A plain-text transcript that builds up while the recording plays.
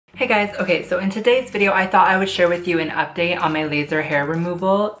Hey guys, okay, so in today's video, I thought I would share with you an update on my laser hair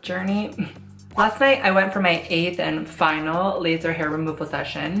removal journey. Last night, I went for my 8th and final laser hair removal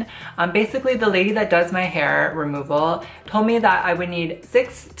session. Basically, the lady that does my hair removal told me that I would need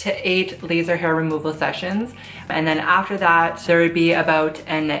 6 to 8 laser hair removal sessions. And then after that, there would be about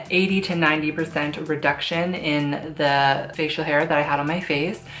an 80 to 90% reduction in the facial hair that I had on my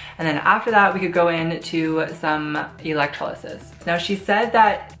face. And then after that, we could go into some electrolysis. Now, she said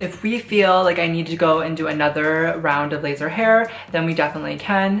that if we feel like I need to go and do another round of laser hair, then we definitely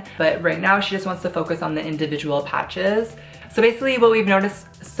can. But right now, she just wants to focus on the individual patches. So basically what we've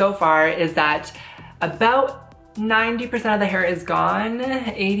noticed so far is that about 90% of the hair is gone,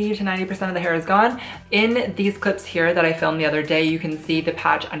 80 to 90% of the hair is gone. In these clips here that I filmed the other day, you can see the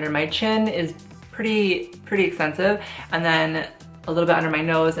patch under my chin is pretty extensive, and then a little bit under my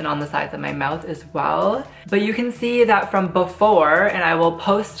nose and on the sides of my mouth as well. But you can see that from before, and I will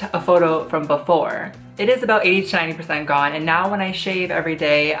post a photo from before, it is about 80 to 90% gone. And now when I shave every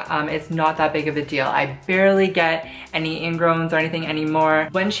day, it's not that big of a deal. I barely get any ingrowns or anything anymore.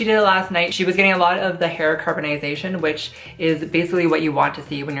 When she did it last night, she was getting a lot of the hair carbonization, which is basically what you want to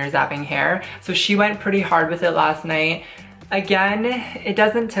see when you're zapping hair. So she went pretty hard with it last night. Again, it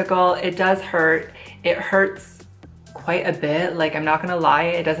doesn't tickle, it does hurt. It hurts quite a bit, like I'm not gonna lie,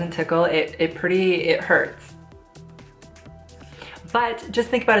 it doesn't tickle, it hurts. But just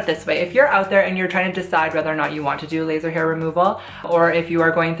think about it this way, if you're out there and you're trying to decide whether or not you want to do laser hair removal, or if you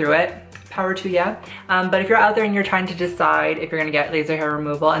are going through it, power to ya. But if you're out there and you're trying to decide if you're gonna get laser hair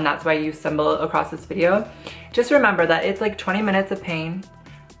removal, and that's why you stumble across this video, just remember that it's like 20 minutes of pain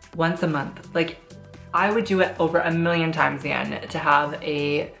once a month. Like, I would do it over 1,000,000 times again to have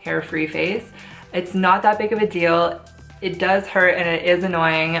a hair-free face. It's not that big of a deal. It does hurt and it is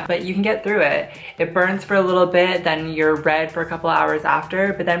annoying, but you can get through it. It burns for a little bit, then you're red for a couple hours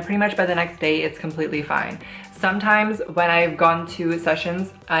after, but then pretty much by the next day, it's completely fine. Sometimes when I've gone to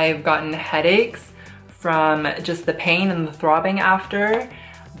sessions, I've gotten headaches from just the pain and the throbbing after,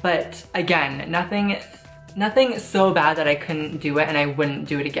 but again, nothing so bad that I couldn't do it and I wouldn't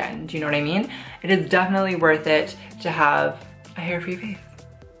do it again. Do you know what I mean? It is definitely worth it to have a hair-free face.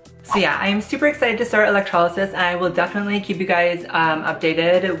 So yeah, I am super excited to start electrolysis, and I will definitely keep you guys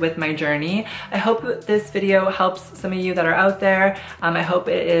updated with my journey. I hope this video helps some of you that are out there. I hope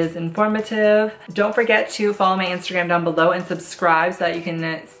it is informative. Don't forget to follow my Instagram down below and subscribe so that you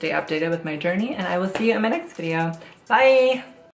can stay updated with my journey, and I will see you in my next video. Bye!